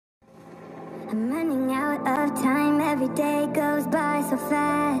I'm running out of time, every day goes by so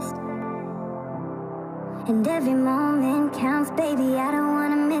fast. And every moment counts, baby, I don't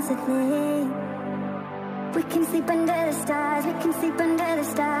wanna miss a thing. We can sleep under the stars, we can sleep under the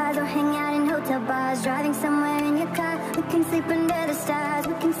stars, or hang out in hotel bars, driving somewhere in your car. We can sleep under the stars,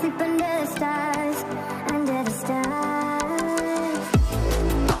 we can sleep under the stars, under the stars.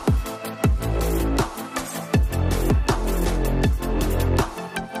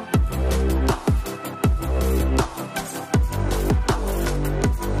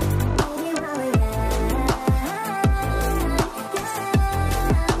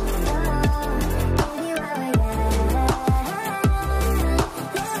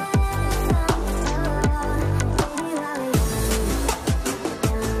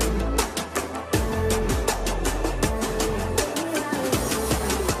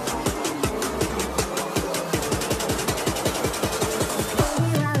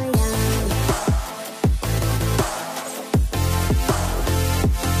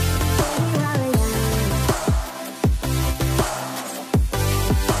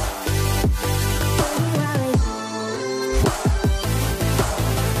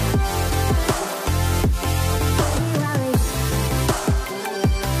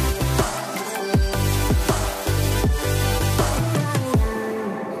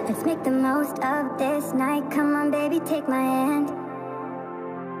 Take my hand,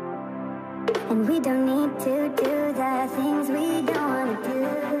 and we don't need to do the things we don't want to do.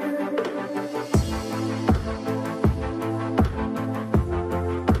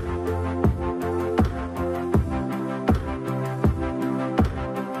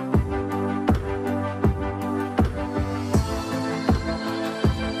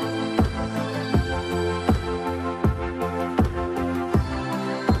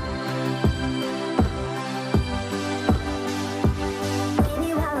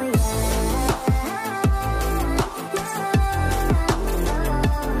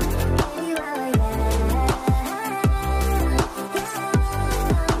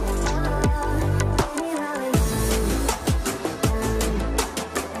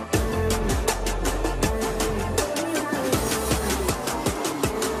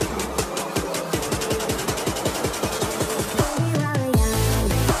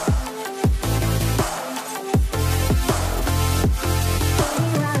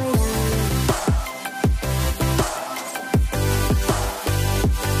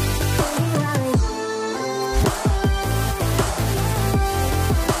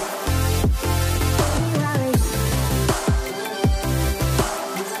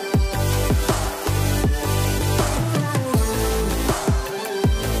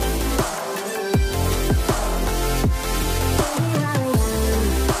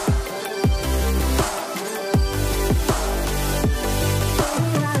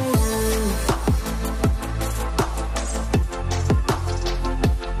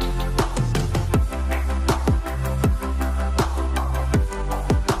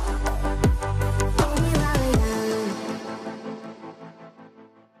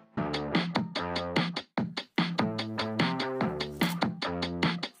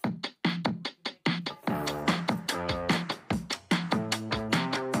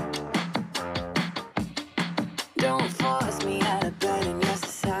 Don't force me out of bed in your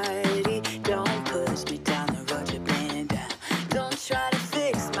society. Don't push me down the road you're bringing down. Don't try to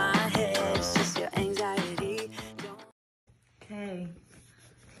fix my head, it's just your anxiety. Okay,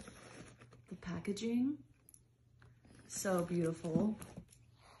 the packaging, so beautiful.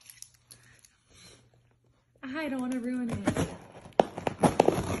 I don't want to ruin it.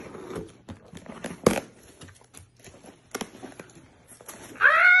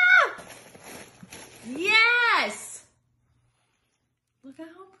 Yes! Look at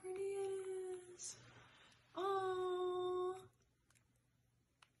how pretty it is. Oh.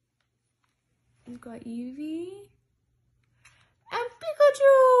 We've got Eevee and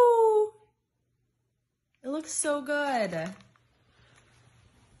Pikachu. It looks so good.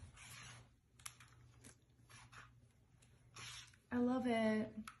 I love it.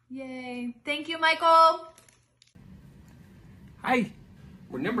 Yay. Thank you, Michael. Hi.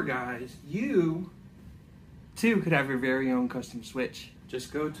 Remember, guys, you too could have your very own custom Switch.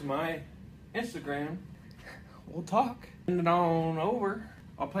 Just go to my Instagram, we'll talk, send it on over,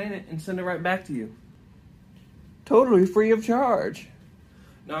 I'll plan it and send it right back to you. Totally free of charge.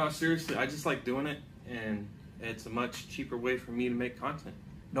 No, seriously, I just like doing it, and it's a much cheaper way for me to make content.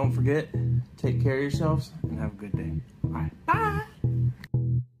 Don't forget, take care of yourselves and have a good day. All right, bye.